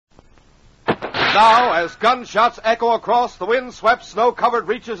Now, as gunshots echo across the wind-swept, snow-covered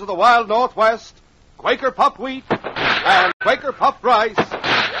reaches of the wild Northwest, Quaker Puffed Wheat and Quaker Puffed Rice,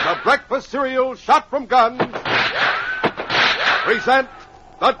 the breakfast cereal shot from guns, present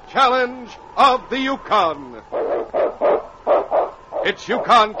the challenge of the Yukon. It's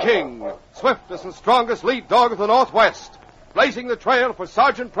Yukon King, swiftest and strongest lead dog of the Northwest, blazing the trail for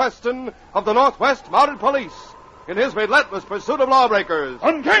Sergeant Preston of the Northwest Mounted Police in his relentless pursuit of lawbreakers.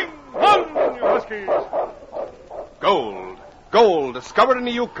 On, King! On, you huskies! Gold discovered in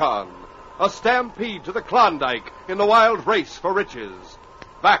the Yukon. A stampede to the Klondike in the wild race for riches.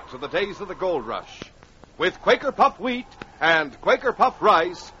 Back to the days of the gold rush. With Quaker Puffed Wheat and Quaker Puffed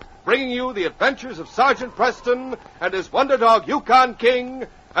Rice, bringing you the adventures of Sergeant Preston and his wonder dog Yukon King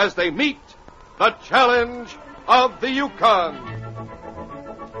as they meet the challenge of the Yukon.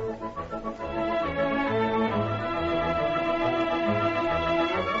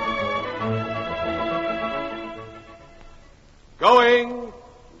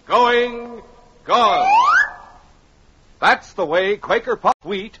 Gone. That's the way Quaker Puffed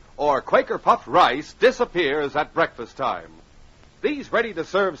Wheat or Quaker Puffed Rice disappears at breakfast time. These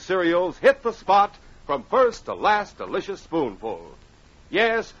ready-to-serve cereals hit the spot from first to last delicious spoonful.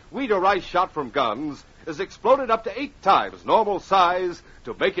 Yes, wheat or rice shot from guns is exploded up to 8 times normal size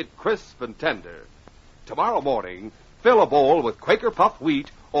to make it crisp and tender. Tomorrow morning, fill a bowl with Quaker Puffed Wheat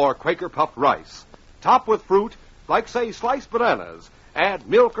or Quaker Puffed Rice. Top with fruit, like, say, sliced bananas. Add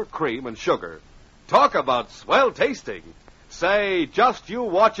milk or cream and sugar. Talk about swell tasting. Say, just you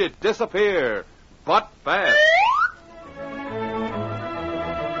watch it disappear, but fast.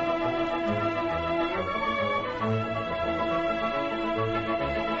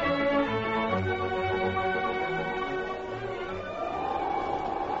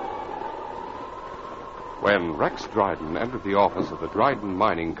 When Rex Dryden entered the office of the Dryden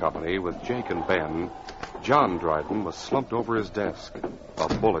Mining Company with Jake and Ben, John Dryden was slumped over his desk, a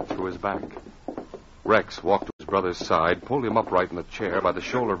bullet through his back. Rex walked to his brother's side, pulled him upright in the chair by the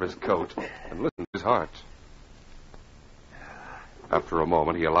shoulder of his coat, and listened to his heart. After a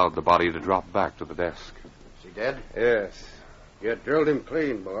moment, he allowed the body to drop back to the desk. Is he dead? Yes. You drilled him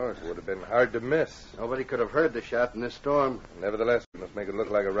clean, boss. It would have been hard to miss. Nobody could have heard the shot in this storm. Nevertheless, we must make it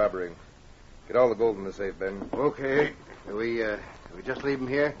look like a robbery. Get all the gold in the safe, Ben. Okay. Do we just leave him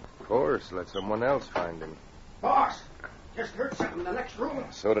here? Of course. Let someone else find him. Boss, just heard something in the next room.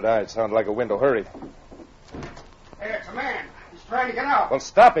 So did I. It sounded like a window. Hurry. Hey, it's a man. He's trying to get out. Well,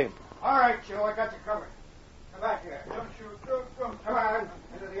 stop him. All right, Joe, I got you covered. Come back here. Don't shoot. Don't. Come on,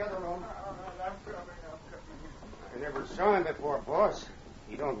 into the other room. I'm coming. I never saw him before, boss.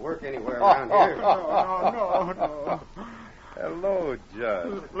 He don't work anywhere around here. No. Hello,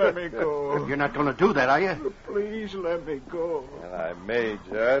 Judge. Let me go. You're not going to do that, are you? Please let me go. Well, I may,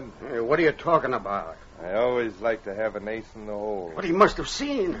 Judd. Hey, what are you talking about? I always like to have an ace in the hole. What he must have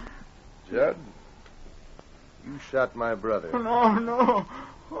seen. Judd, you shot my brother. No.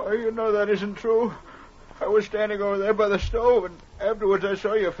 Oh, you know that isn't true. I was standing over there by the stove, and afterwards I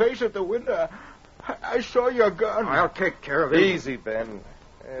saw your face at the window. I saw your gun. I'll take care of it. Easy, Ben.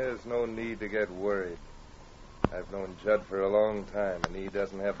 There's no need to get worried. I've known Judd for a long time, and he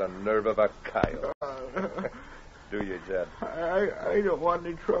doesn't have the nerve of a coyote. Do you, Judd? I don't want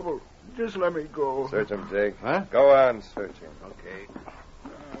any trouble. Just let me go. Search him, Jake. Huh? Go on, search him. Okay.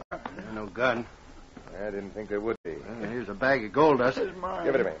 There's no gun. I didn't think there would be. Here's a bag of gold dust. It's mine.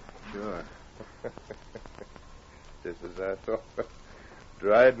 Give it to me. Sure. This is our thought.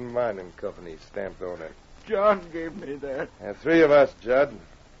 Dryden Mining Company stamped on it. John gave me that. And 3 of us, Judd.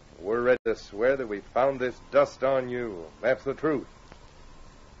 We're ready to swear that we found this dust on you. That's the truth.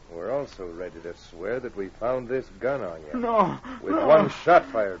 We're also ready to swear that we found this gun on you. No. With one shot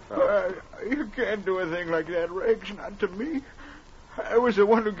fired from it. You can't do a thing like that, Rex. Not to me. I was the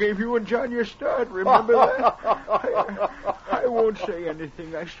one who gave you and John your start. Remember that? I won't say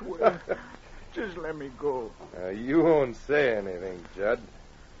anything, I swear. Just let me go. You won't say anything, Judd.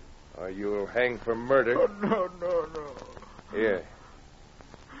 Or you'll hang for murder. Oh, no. Here.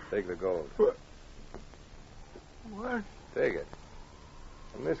 Take the gold. What? Take it.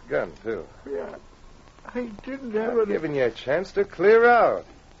 And this gun, too. Yeah. I didn't have I'm it. giving you a chance to clear out.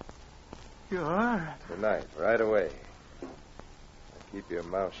 You are? Tonight, right away. Keep your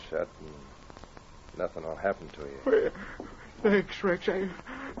mouth shut and nothing will happen to you. Thanks, Rex.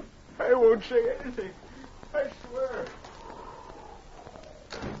 I won't say anything. I swear.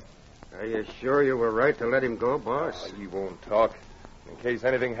 Are you sure you were right to let him go, boss? He won't talk. In case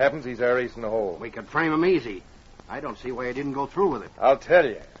anything happens, he's our ace in the hole. We could frame him easy. I don't see why he didn't go through with it. I'll tell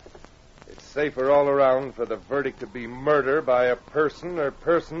you. It's safer all around for the verdict to be murder by a person or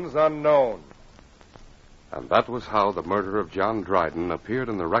persons unknown. And that was how the murder of John Dryden appeared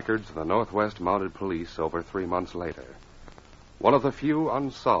in the records of the Northwest Mounted Police over 3 months later. One of the few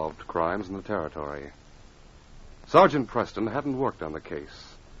unsolved crimes in the territory. Sergeant Preston hadn't worked on the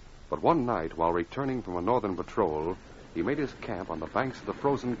case, but one night while returning from a northern patrol, he made his camp on the banks of the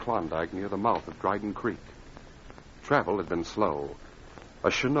frozen Klondike near the mouth of Dryden Creek. Travel had been slow.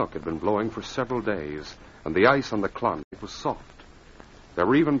 A chinook had been blowing for several days, and the ice on the Klondike was soft. There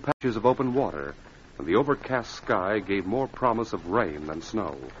were even patches of open water, and the overcast sky gave more promise of rain than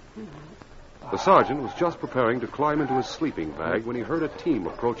snow. The sergeant was just preparing to climb into his sleeping bag when he heard a team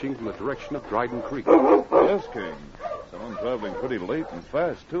approaching from the direction of Dryden Creek. Yes, King. Someone traveling pretty late and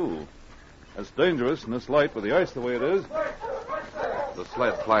fast, too. That's dangerous in this light with the ice the way it is. The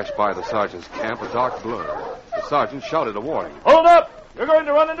sled flashed by the sergeant's camp, a dark blur. The sergeant shouted a warning. Hold up! You're going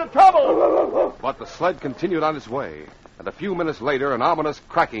to run into trouble! But the sled continued on its way, and a few minutes later, an ominous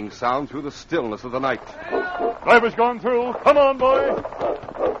cracking sound through the stillness of the night. Driver's gone through. Come on, boy.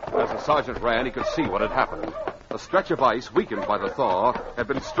 As the sergeant ran, he could see what had happened. A stretch of ice, weakened by the thaw, had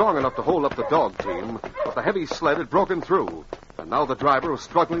been strong enough to hold up the dog team, but the heavy sled had broken through, and now the driver was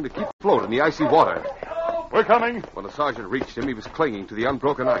struggling to keep afloat in the icy water. We're coming. When the sergeant reached him, he was clinging to the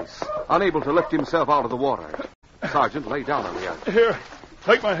unbroken ice, unable to lift himself out of the water. The sergeant lay down on the ice. Here,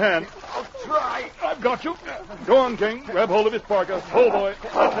 take my hand. I'll try. I've got you. Go on, King. Grab hold of his parka. Hold, boy.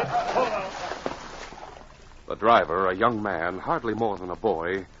 That's it. Hold on. The driver, a young man, hardly more than a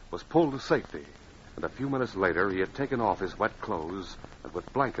boy, was pulled to safety. And a few minutes later, he had taken off his wet clothes and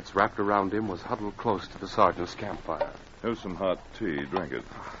with blankets wrapped around him was huddled close to the sergeant's campfire. Here's some hot tea. Drink it.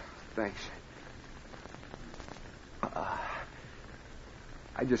 Thanks.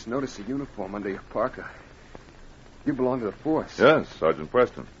 I just noticed a uniform under your parka. You belong to the force. Yes, Sergeant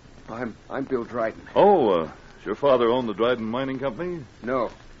Preston. I'm Bill Dryden. Oh, does your father own the Dryden Mining Company?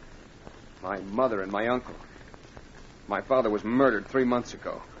 No. My mother and my uncle. My father was murdered 3 months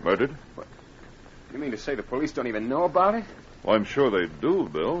ago. Murdered? What? You mean to say the police don't even know about it? Well, I'm sure they do,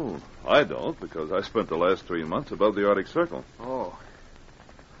 Bill. I don't, because I spent the last 3 months above the Arctic Circle. Oh.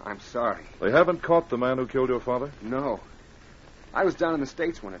 I'm sorry. They haven't caught the man who killed your father? No. I was down in the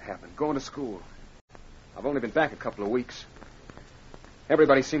States when it happened, going to school. I've only been back a couple of weeks.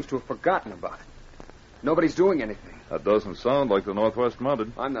 Everybody seems to have forgotten about it. Nobody's doing anything. That doesn't sound like the Northwest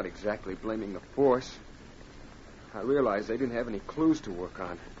Mounted. I'm not exactly blaming the force. I realize they didn't have any clues to work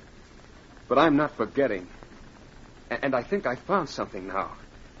on. But I'm not forgetting. And I think I found something now.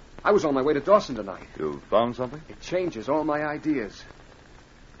 I was on my way to Dawson tonight. You found something? It changes all my ideas.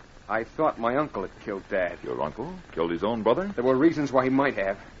 I thought my uncle had killed Dad. Your uncle? Killed his own brother? There were reasons why he might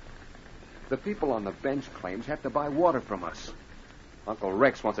have. The people on the bench claims have to buy water from us. Uncle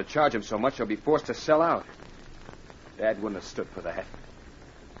Rex wants to charge him so much he'll be forced to sell out. Dad wouldn't have stood for that.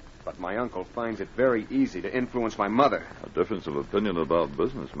 But my uncle finds it very easy to influence my mother. A difference of opinion about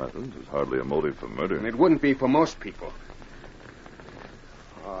business methods is hardly a motive for murder. And it wouldn't be for most people.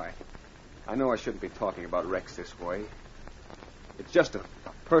 Oh, I know I shouldn't be talking about Rex this way. It's just a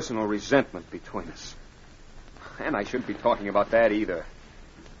personal resentment between us. And I shouldn't be talking about that either.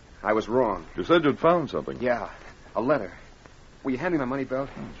 I was wrong. You said you'd found something. Yeah, a letter. Will you hand me my money belt?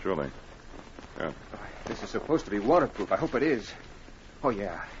 Surely. Yeah. This is supposed to be waterproof. I hope it is. Oh,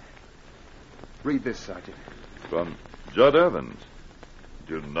 yeah. Read this, Sergeant. From Judd Evans.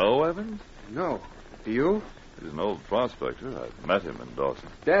 Do you know Evans? No. Do you? He's an old prospector. I've met him in Dawson.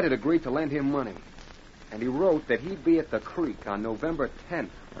 Dad had agreed to lend him money. And he wrote that he'd be at the creek on November 10th.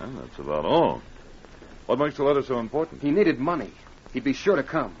 Well, that's about all. What makes the letter so important? He needed money. He'd be sure to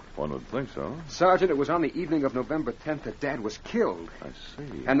come. One would think so. Sergeant, it was on the evening of November 10th that Dad was killed. I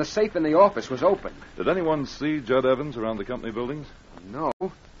see. And the safe in the office was open. Did anyone see Judd Evans around the company buildings? No,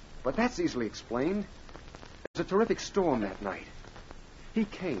 but that's easily explained. There was a terrific storm that night. He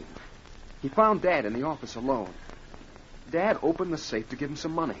came. He found Dad in the office alone. Dad opened the safe to give him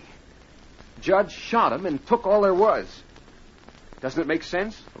some money. Judge shot him and took all there was. Doesn't it make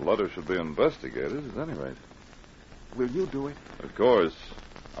sense? The letter should be investigated at any rate. Will you do it? Of course.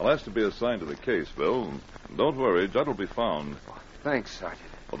 I'll ask to be assigned to the case, Bill. Don't worry, Judd will be found. Oh, thanks, Sergeant.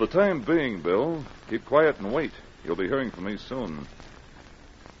 For the time being, Bill, keep quiet and wait. You'll be hearing from me soon.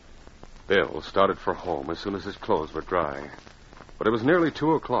 Bill started for home as soon as his clothes were dry. But it was nearly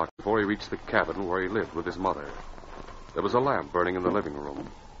 2 o'clock before he reached the cabin where he lived with his mother. There was a lamp burning in the living room.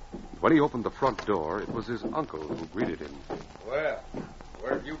 When he opened the front door, it was his uncle who greeted him. Well,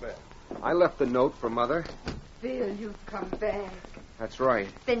 where have you been? I left a note for Mother. Bill, you've come back. That's right.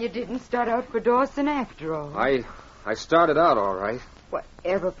 Then you didn't start out for Dawson after all. I started out all right.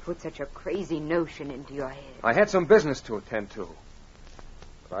 Whatever put such a crazy notion into your head? I had some business to attend to.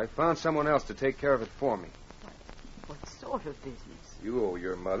 But I found someone else to take care of it for me. sort of business. You owe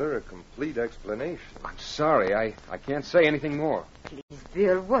your mother a complete explanation. I'm sorry. I can't say anything more. Please,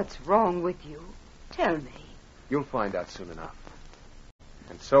 Bill, what's wrong with you? Tell me. You'll find out soon enough.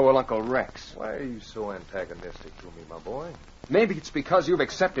 And so will Uncle Rex. Why are you so antagonistic to me, my boy? Maybe it's because you've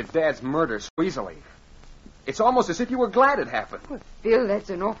accepted Dad's murder so easily. It's almost as if you were glad it happened. Well, Bill, that's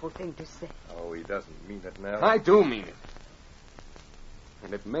an awful thing to say. Oh, he doesn't mean it now. I do mean it.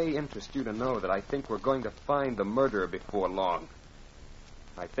 And it may interest you to know that I think we're going to find the murderer before long.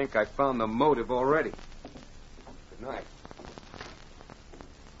 I think I found the motive already. Good night.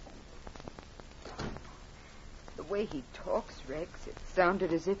 The way he talks, Rex, it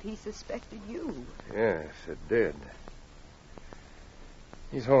sounded as if he suspected you. Yes, it did.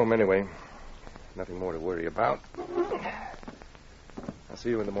 He's home anyway. Nothing more to worry about. I'll see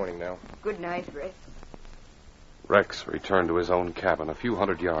you in the morning now. Good night, Rex. Rex returned to his own cabin a few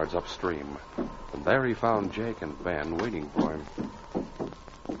hundred yards upstream. And there he found Jake and Ben waiting for him.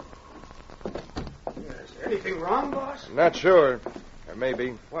 Is there anything wrong, boss? Not sure. There may be.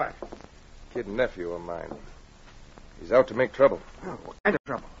 What? Kid nephew of mine. He's out to make trouble. Oh, what kind of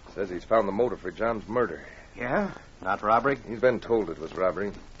trouble? Says he's found the motive for John's murder. Yeah? Not robbery? He's been told it was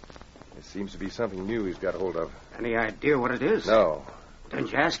robbery. It seems to be something new he's got hold of. Any idea what it is? No.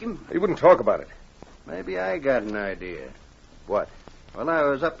 Didn't you ask him? He wouldn't talk about it. Maybe I got an idea. What? Well, I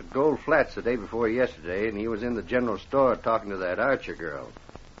was up at Gold Flats the day before yesterday, and he was in the general store talking to that Archer girl.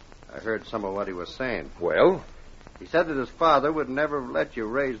 I heard some of what he was saying. Well? He said that his father would never let you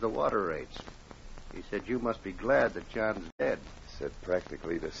raise the water rates. He said you must be glad that John's dead. Said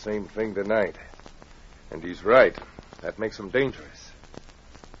practically the same thing tonight. And he's right. That makes him dangerous.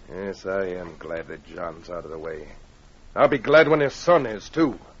 Yes, I am glad that John's out of the way. I'll be glad when his son is,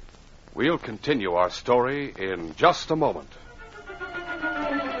 too. We'll continue our story in just a moment.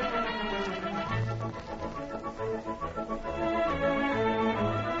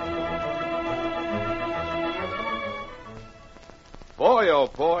 Boy, oh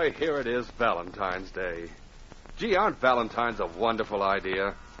boy, here it is, Valentine's Day. Gee, aren't Valentines a wonderful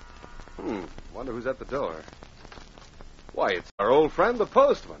idea? Wonder who's at the door. Why, it's our old friend, the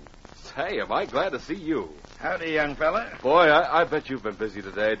postman. Say, am I glad to see you. Howdy, young fella. Boy, I bet you've been busy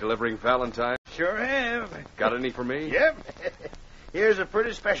today delivering Valentine. Sure have. Got any for me? Yep. Here's a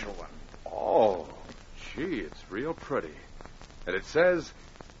pretty special one. Oh, gee, it's real pretty. And it says,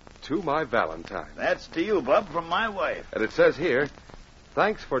 to my Valentine. That's to you, Bub, from my wife. And it says here,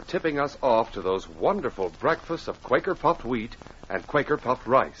 thanks for tipping us off to those wonderful breakfasts of Quaker puffed wheat and Quaker puffed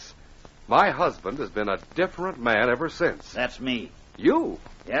rice. My husband has been a different man ever since. That's me. You?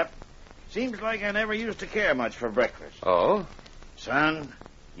 Yep. Seems like I never used to care much for breakfast. Oh? Son,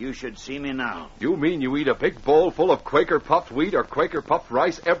 you should see me now. You mean you eat a big bowl full of Quaker puffed wheat or Quaker puffed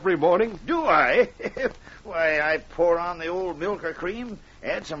rice every morning? Do I? Why, I pour on the old milk or cream,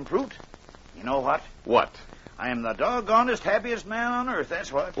 add some fruit. You know what? What? I am the doggonest happiest man on earth,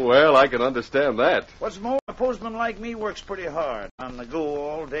 that's what. Well, I can understand that. What's more, a postman like me works pretty hard. On the go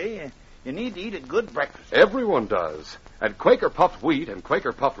all day. You need to eat a good breakfast. Everyone does. And Quaker puffed wheat and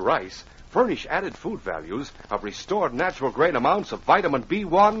Quaker puffed rice furnish added food values of restored natural grain amounts of vitamin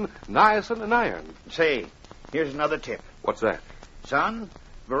B1, niacin, and iron. Say, here's another tip. What's that? Son,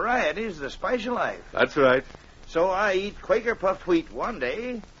 variety's the spice of life. That's right. So I eat Quaker puffed wheat one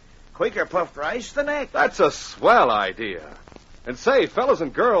day, Quaker puffed rice the next. That's a swell idea. And say, fellas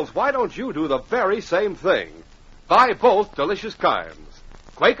and girls, why don't you do the very same thing? Buy both delicious kinds.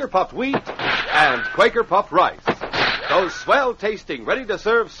 Quaker puffed wheat and Quaker puffed rice. Those swell-tasting,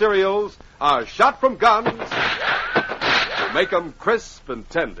 ready-to-serve cereals are shot from guns to make them crisp and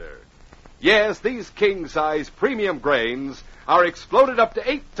tender. Yes, these king-size premium grains are exploded up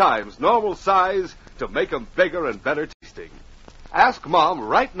to 8 times normal size to make them bigger and better tasting. Ask Mom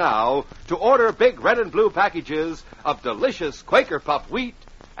right now to order big red and blue packages of delicious Quaker puffed wheat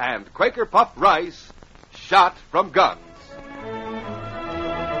and Quaker puffed rice shot from guns.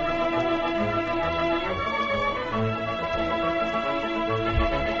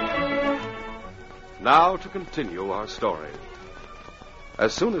 Now to continue our story.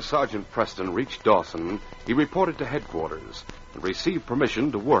 As soon as Sergeant Preston reached Dawson, he reported to headquarters and received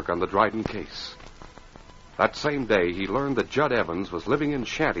permission to work on the Dryden case. That same day, he learned that Judd Evans was living in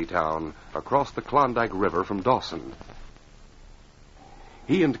Shantytown across the Klondike River from Dawson.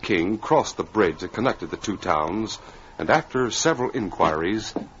 He and King crossed the bridge that connected the two towns, and after several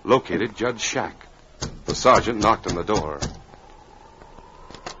inquiries, located Judd's shack. The sergeant knocked on the door.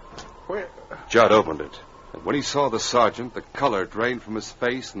 Where? Judd opened it, and when he saw the sergeant, the color drained from his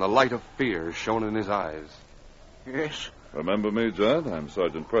face and the light of fear shone in his eyes. Yes. Remember me, Judd? I'm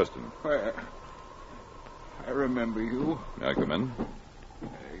Sergeant Preston. I remember you. May I come in?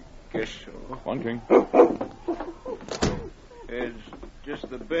 I guess so. One King. It's just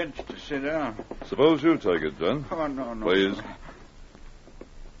the bench to sit down. Suppose you take it, Judd. Oh, no. Please.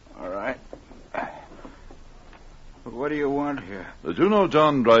 All right. What do you want here? Did you know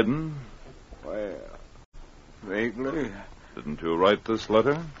John Dryden? Well, vaguely. Didn't you write this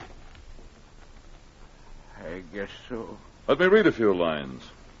letter? I guess so. Let me read a few lines.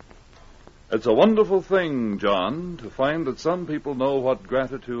 It's a wonderful thing, John, to find that some people know what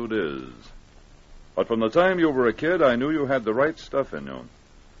gratitude is. But from the time you were a kid, I knew you had the right stuff in you.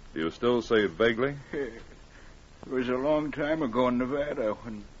 Do you still say it vaguely? It was a long time ago in Nevada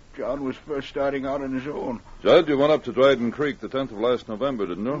when John was first starting out on his own. Judd, you went up to Dryden Creek the 10th of last November,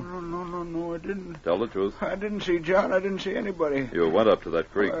 didn't you? No, I didn't. Tell the truth. I didn't see John. I didn't see anybody. You went up to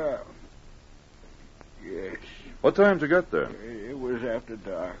that creek. Well, yes. What time did you get there? It was after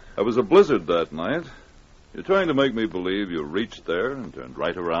dark. There was a blizzard that night. You're trying to make me believe you reached there and turned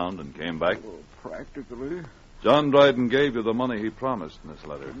right around and came back? Well, practically. John Dryden gave you the money he promised in this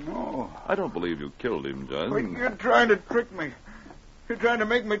letter. No. I don't believe you killed him, Judd. Well, you're trying to trick me. You're trying to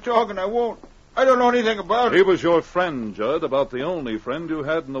make me talk, and I won't. I don't know anything about it. He was your friend, Judd, about the only friend you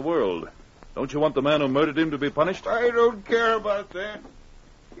had in the world. Don't you want the man who murdered him to be punished? I don't care about that.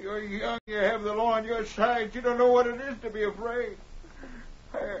 You're young. You have the law on your side. You don't know what it is to be afraid.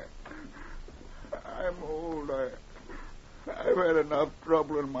 I'm old. I've had enough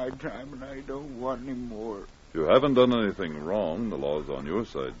trouble in my time, and I don't want any more. You haven't done anything wrong. The law's on your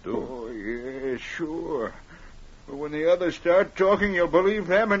side, too. Oh, yeah, sure. But when the others start talking, you'll believe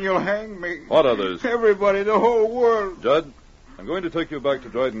them and you'll hang me. What others? Everybody, the whole world. Judd, I'm going to take you back to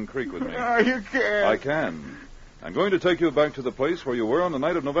Dryden Creek with me. No, you can't. I can. I'm going to take you back to the place where you were on the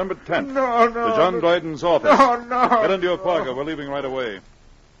night of November 10th. No. To John Dryden's office. No. Get into your parka. We're leaving right away.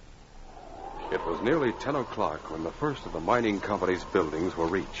 It was nearly 10 o'clock when the first of the mining company's buildings were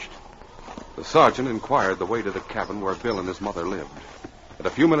reached. The sergeant inquired the way to the cabin where Bill and his mother lived. And a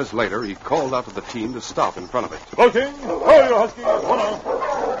few minutes later, he called out to the team to stop in front of it. Go, King. Oh, you husky. Hold on.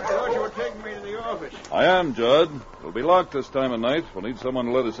 I thought you were taking me to the office. I am, Judd. We'll be locked this time of night. We'll need someone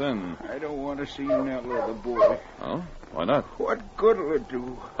to let us in. I don't want to see that little boy. Oh? Why not? What good will it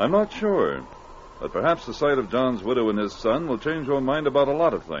do? I'm not sure. But perhaps the sight of John's widow and his son will change your mind about a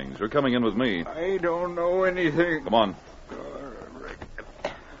lot of things. You're coming in with me. I don't know anything. Come on.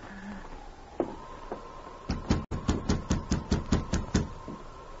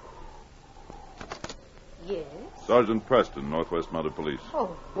 Yes? Sergeant Preston, Northwest Mounted Police.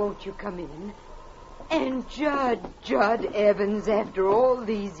 Oh, won't you come in? And Judd Evans, after all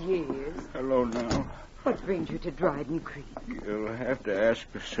these years. Hello now. What brings you to Dryden Creek? You'll have to ask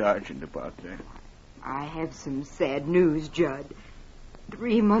the sergeant about that. I have some sad news, Judd.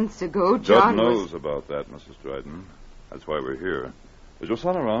 3 months ago, Judd John knows about that, Mrs. Dryden. That's why we're here. Is your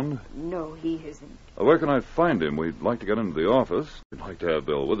son around? No, he isn't. Where can I find him? We'd like to get into the office. We'd like to have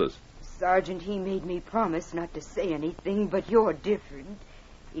Bill with us. Sergeant, he made me promise not to say anything, but you're different.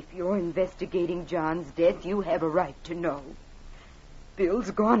 If you're investigating John's death, you have a right to know.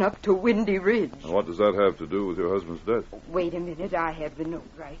 Bill's gone up to Windy Ridge. What does that have to do with your husband's death? Wait a minute, I have the note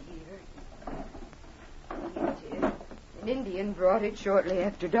right here. Here it is. An Indian brought it shortly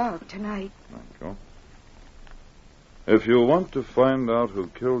after dark tonight. Thank you. If you want to find out who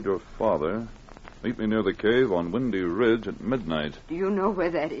killed your father, meet me near the cave on Windy Ridge at midnight. Do you know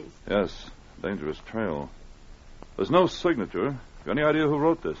where that is? Yes, dangerous trail. There's no signature. You any idea who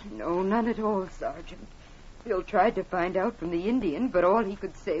wrote this? No, none at all, Sergeant. Bill tried to find out from the Indian, but all he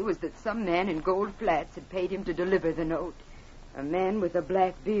could say was that some man in Gold Flats had paid him to deliver the note. A man with a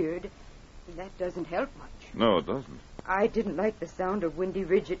black beard. And that doesn't help much. No, it doesn't. I didn't like the sound of Windy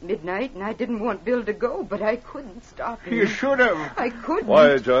Ridge at midnight, and I didn't want Bill to go, but I couldn't stop him. You should have. I couldn't.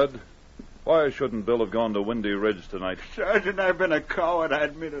 Why, Judd? Why shouldn't Bill have gone to Windy Ridge tonight? Sergeant, I've been a coward, I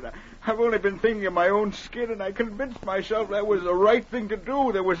admit it. I've only been thinking of my own skin, and I convinced myself that was the right thing to do.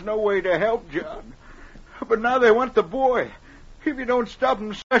 There was no way to help John. But now they want the boy. If you don't stop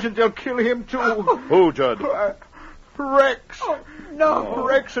them, Sergeant, they'll kill him, too. Who, Judd? Rex. Oh, no.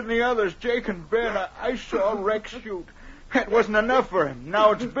 Rex and the others, Jake and Ben. I saw Rex shoot. That wasn't enough for him.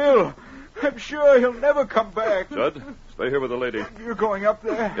 Now it's Bill. I'm sure he'll never come back. Judd, stay here with the lady. You're going up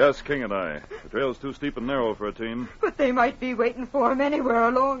there? Yes, King and I. The trail's too steep and narrow for a team. But they might be waiting for him anywhere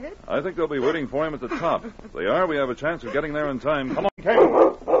along it. I think they'll be waiting for him at the top. If they are, we have a chance of getting there in time. Come on, King.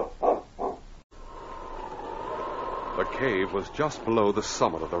 The cave was just below the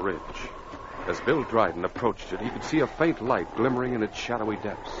summit of the ridge. As Bill Dryden approached it, he could see a faint light glimmering in its shadowy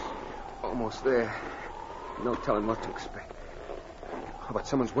depths. Almost there. No telling what to expect. Oh, but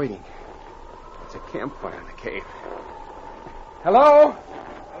someone's waiting. It's a campfire in the cave. Hello?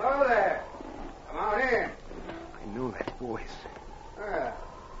 Hello there. Come on in. I knew that voice. Well,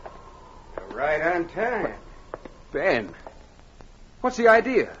 you're right on time. Ben, what's the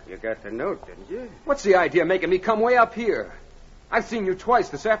idea? You got the note, didn't you? What's the idea making me come way up here? I've seen you twice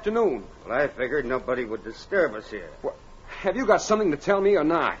this afternoon. Well, I figured nobody would disturb us here. What, have you got something to tell me or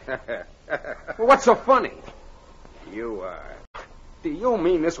not? Well, what's so funny? You are. Do you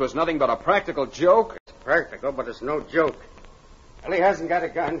mean this was nothing but a practical joke? It's practical, but it's no joke. Well, he hasn't got a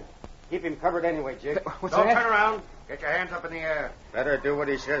gun. Keep him covered anyway, Jake. What's Don't that? turn around. Get your hands up in the air. Better do what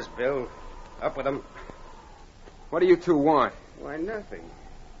he says, Bill. Up with him. What do you two want? Why, nothing.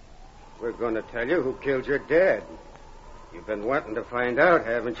 We're going to tell you who killed your dad. You've been wanting to find out,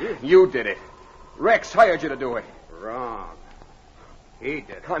 haven't you? You did it. Rex hired you to do it. Wrong. He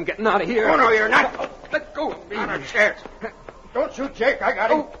did it. I'm getting out of here. Oh, no, you're not. Let go of me. Not a chance. Don't shoot, Jake. I got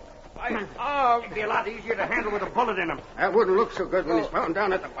him. It'd be a lot easier to handle with a bullet in him. That wouldn't look so good when he's found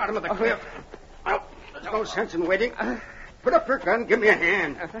down at the bottom of the cliff. Well, there's no sense in waiting. Put up your gun. Give me a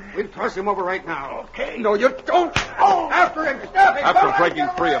hand. We'll toss him over right now. Okay. No, you don't. Oh, after him. Stop him. After breaking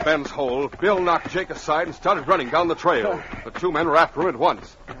free of Ben's hold, Bill knocked Jake aside and started running down the trail. The two men were after him at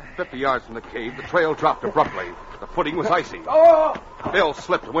once. 50 yards from the cave, the trail dropped abruptly. The footing was icy. Bill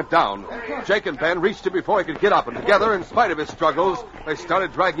slipped and went down. Jake and Ben reached him before he could get up, and together, in spite of his struggles, they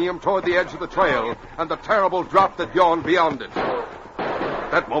started dragging him toward the edge of the trail and the terrible drop that yawned beyond it.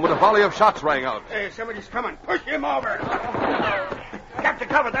 At that moment, a volley of shots rang out. Hey, somebody's coming. Push him over. Got to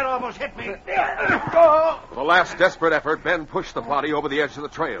cover. That almost hit me. With a last desperate effort, Ben pushed the body over the edge of the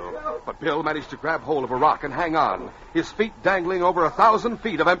trail. But Bill managed to grab hold of a rock and hang on, his feet dangling over 1,000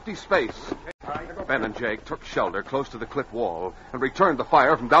 feet of empty space. Ben and Jake took shelter close to the cliff wall and returned the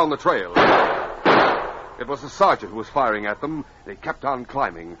fire from down the trail. It was the sergeant who was firing at them. They kept on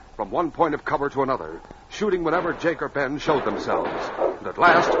climbing from one point of cover to another, shooting whenever Jake or Ben showed themselves. And at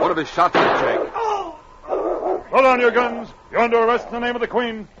last, one of his shots hit Jake. Hold on your guns. You're under arrest in the name of the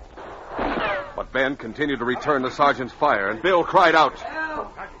Queen. But Ben continued to return the sergeant's fire, and Bill cried out.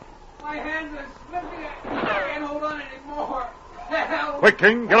 Help! My hands are slipping. I can't hold on anymore. Help! Quick,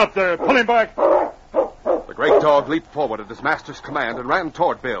 King. Get up there. Pull him back. The great dog leaped forward at his master's command and ran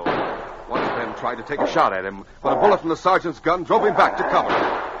toward Bill. Once Ben tried to take a shot at him, but a bullet from the sergeant's gun drove him back to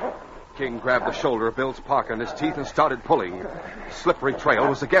cover. King grabbed the shoulder of Bill's parka in his teeth and started pulling. The slippery trail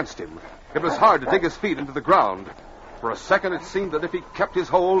was against him. It was hard to dig his feet into the ground. For a second, it seemed that if he kept his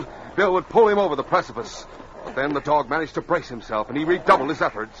hold, Bill would pull him over the precipice. But then the dog managed to brace himself, and he redoubled his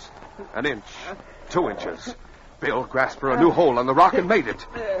efforts. 1 inch, 2 inches. Bill grasped for a new hold on the rock and made it.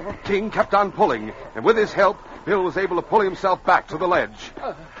 King kept on pulling, and with his help, Bill was able to pull himself back to the ledge.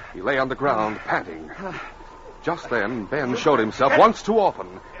 He lay on the ground, panting. Just then, Ben showed himself once too often,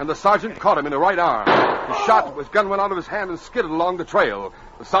 and the sergeant caught him in the right arm. He shot, his gun went out of his hand and skidded along the trail.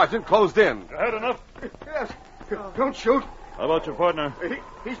 The sergeant closed in. You had enough? Yes. Don't shoot. How about your partner?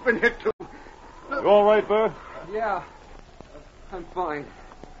 He's been hit, too. You all right, Burr? Yeah, I'm fine.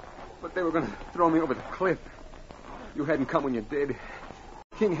 But they were going to throw me over the cliff. You hadn't come when you did.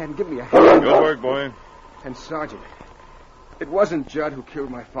 King hadn't given me a hand. Good work, boy. And Sergeant, it wasn't Judd who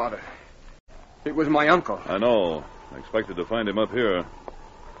killed my father. It was my uncle. I know. I expected to find him up here.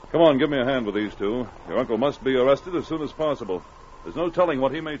 Come on, give me a hand with these two. Your uncle must be arrested as soon as possible. There's no telling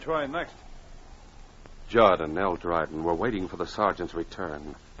what he may try next. Judd and Nell Dryden were waiting for the sergeant's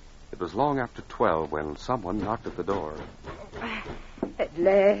return. It was long after 12 when someone knocked at the door. At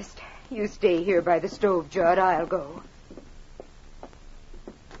last. You stay here by the stove, Judd. I'll go.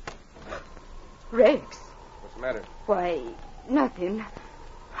 Rex. What's the matter? Why, nothing.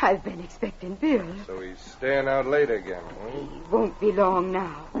 I've been expecting Bill. So he's staying out late again, huh? He won't be long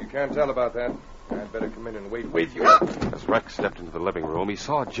now. You can't tell about that. I'd better come in and wait with you. As Rex stepped into the living room, he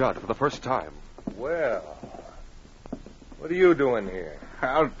saw Judd for the first time. Well, what are you doing here?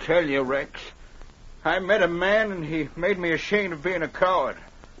 I'll tell you, Rex. I met a man, and he made me ashamed of being a coward.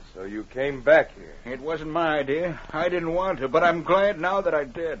 So you came back here. It wasn't my idea. I didn't want to, but I'm glad now that I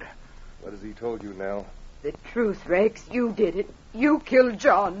did. What has he told you, Nell? The truth, Rex. You did it. You killed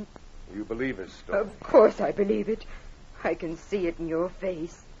John. You believe his story? Of course I believe it. I can see it in your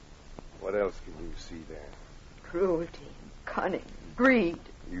face. What else can you see there? Cruelty, cunning, greed.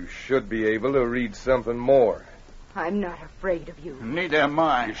 You should be able to read something more. I'm not afraid of you. Neither am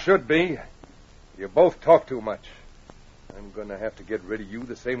I. You should be. You both talk too much. I'm going to have to get rid of you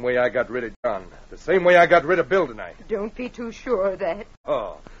the same way I got rid of John. The same way I got rid of Bill tonight. Don't be too sure of that.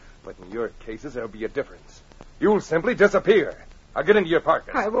 Oh, but in your cases, there'll be a difference. You'll simply disappear. I'll get into your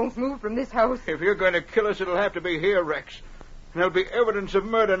pockets. I won't move from this house. If you're going to kill us, it'll have to be here, Rex. There'll be evidence of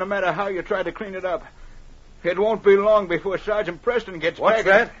murder no matter how you try to clean it up. It won't be long before Sergeant Preston gets back. What's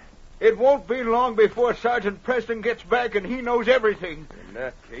that? It won't be long before Sergeant Preston gets back and he knows everything. In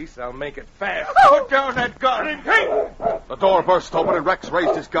that case, I'll make it fast. Put down that gun. The door burst open and Rex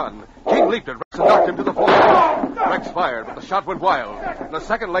raised his gun. King leaped at Rex and knocked him to the floor. Rex fired, but the shot went wild. And a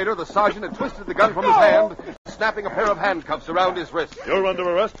second later, the sergeant had twisted the gun from his hand, snapping a pair of handcuffs around his wrist. You're under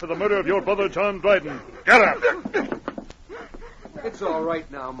arrest for the murder of your brother, John Dryden. Get up! It's all right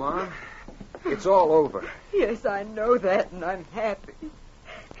now, Mom. It's all over. Yes, I know that, and I'm happy.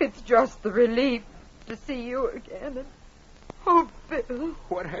 It's just the relief to see you again. And... Oh, Bill.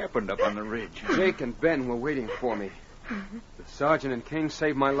 What happened up on the ridge? Jake and Ben were waiting for me. The sergeant and King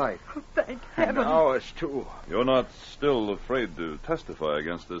saved my life. Oh, thank And heaven. ours, too. You're not still afraid to testify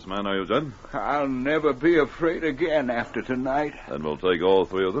against this man, are you, Jed? I'll never be afraid again after tonight. Then we'll take all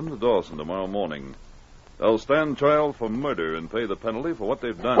three of them to Dawson tomorrow morning. They'll stand trial for murder and pay the penalty for what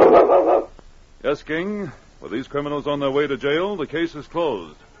they've done. Yes, King. With these criminals on their way to jail, the case is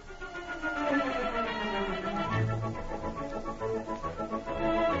closed.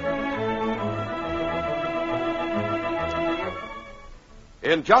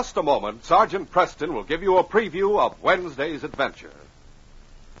 In just a moment, Sergeant Preston will give you a preview of Wednesday's adventure.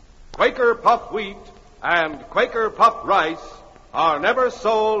 Quaker Puff Wheat and Quaker Puff Rice are never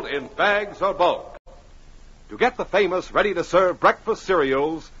sold in bags or bulk. To get the famous ready-to-serve breakfast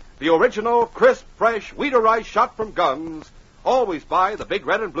cereals, the original crisp, fresh wheat or rice shot from guns, always buy the big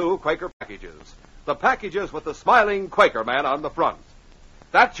red and blue Quaker packages. The packages with the smiling Quaker man on the front.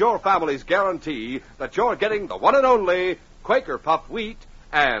 That's your family's guarantee that you're getting the one and only Quaker Puff Wheat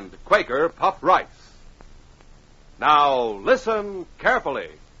and Quaker Puff Rice. Now, listen carefully.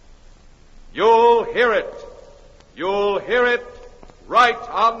 You'll hear it. You'll hear it right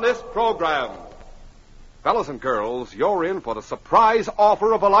on this program. Fellas and girls, you're in for the surprise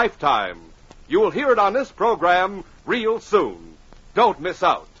offer of a lifetime. You'll hear it on this program real soon. Don't miss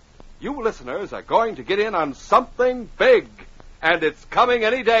out. You listeners are going to get in on something big, and it's coming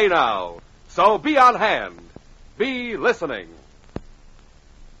any day now. So be on hand. Be listening.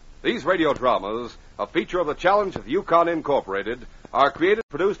 These radio dramas, a feature of the Challenge of the Yukon Incorporated, are created and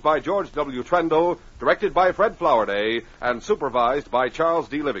produced by George W. Trendle, directed by Fred Flowerday, and supervised by Charles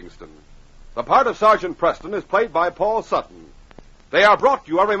D. Livingston. The part of Sergeant Preston is played by Paul Sutton. They are brought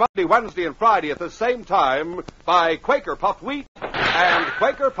to you every Monday, Wednesday, and Friday at the same time by Quaker Puff Wheat and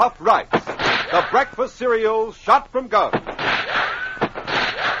Quaker Puff Rice, the breakfast cereals shot from guns.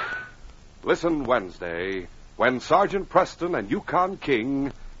 Listen Wednesday when Sergeant Preston and Yukon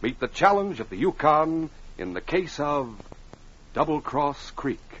King meet the challenge of the Yukon in the case of Double Cross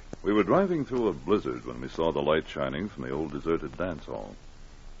Creek. We were driving through a blizzard when we saw the light shining from the old deserted dance hall.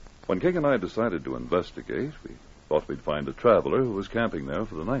 When King and I decided to investigate, we thought we'd find a traveler who was camping there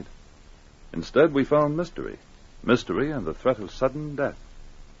for the night. Instead, we found mystery. Mystery and the threat of sudden death.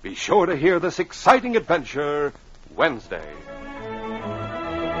 Be sure to hear this exciting adventure Wednesday.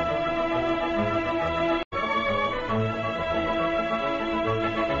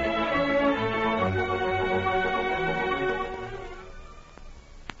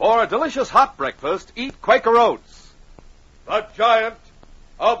 For a delicious hot breakfast, eat Quaker Oats. The giant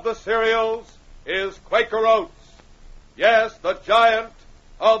of the cereals is Quaker Oats. Yes, the giant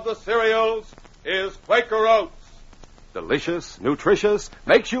of the cereals is Quaker Oats. Delicious, nutritious,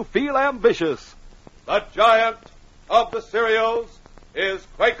 makes you feel ambitious. The giant of the cereals is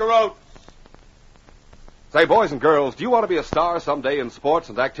Quaker Oats. Say, boys and girls, do you want to be a star someday in sports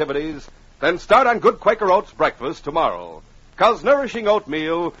and activities? Then start on good Quaker Oats breakfast tomorrow. 'Cause nourishing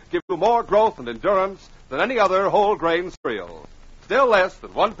oatmeal gives you more growth and endurance than any other whole grain cereal. Still less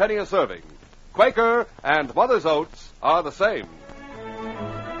than 1 penny a serving. Quaker and Mother's Oats are the same.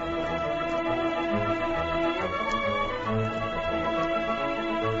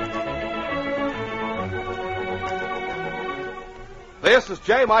 This is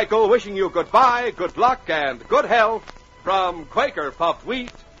J. Michael wishing you goodbye, good luck, and good health from Quaker Puffed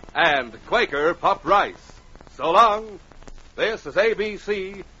Wheat and Quaker Puffed Rice. So long. This is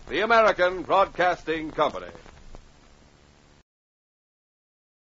ABC, the American Broadcasting Company.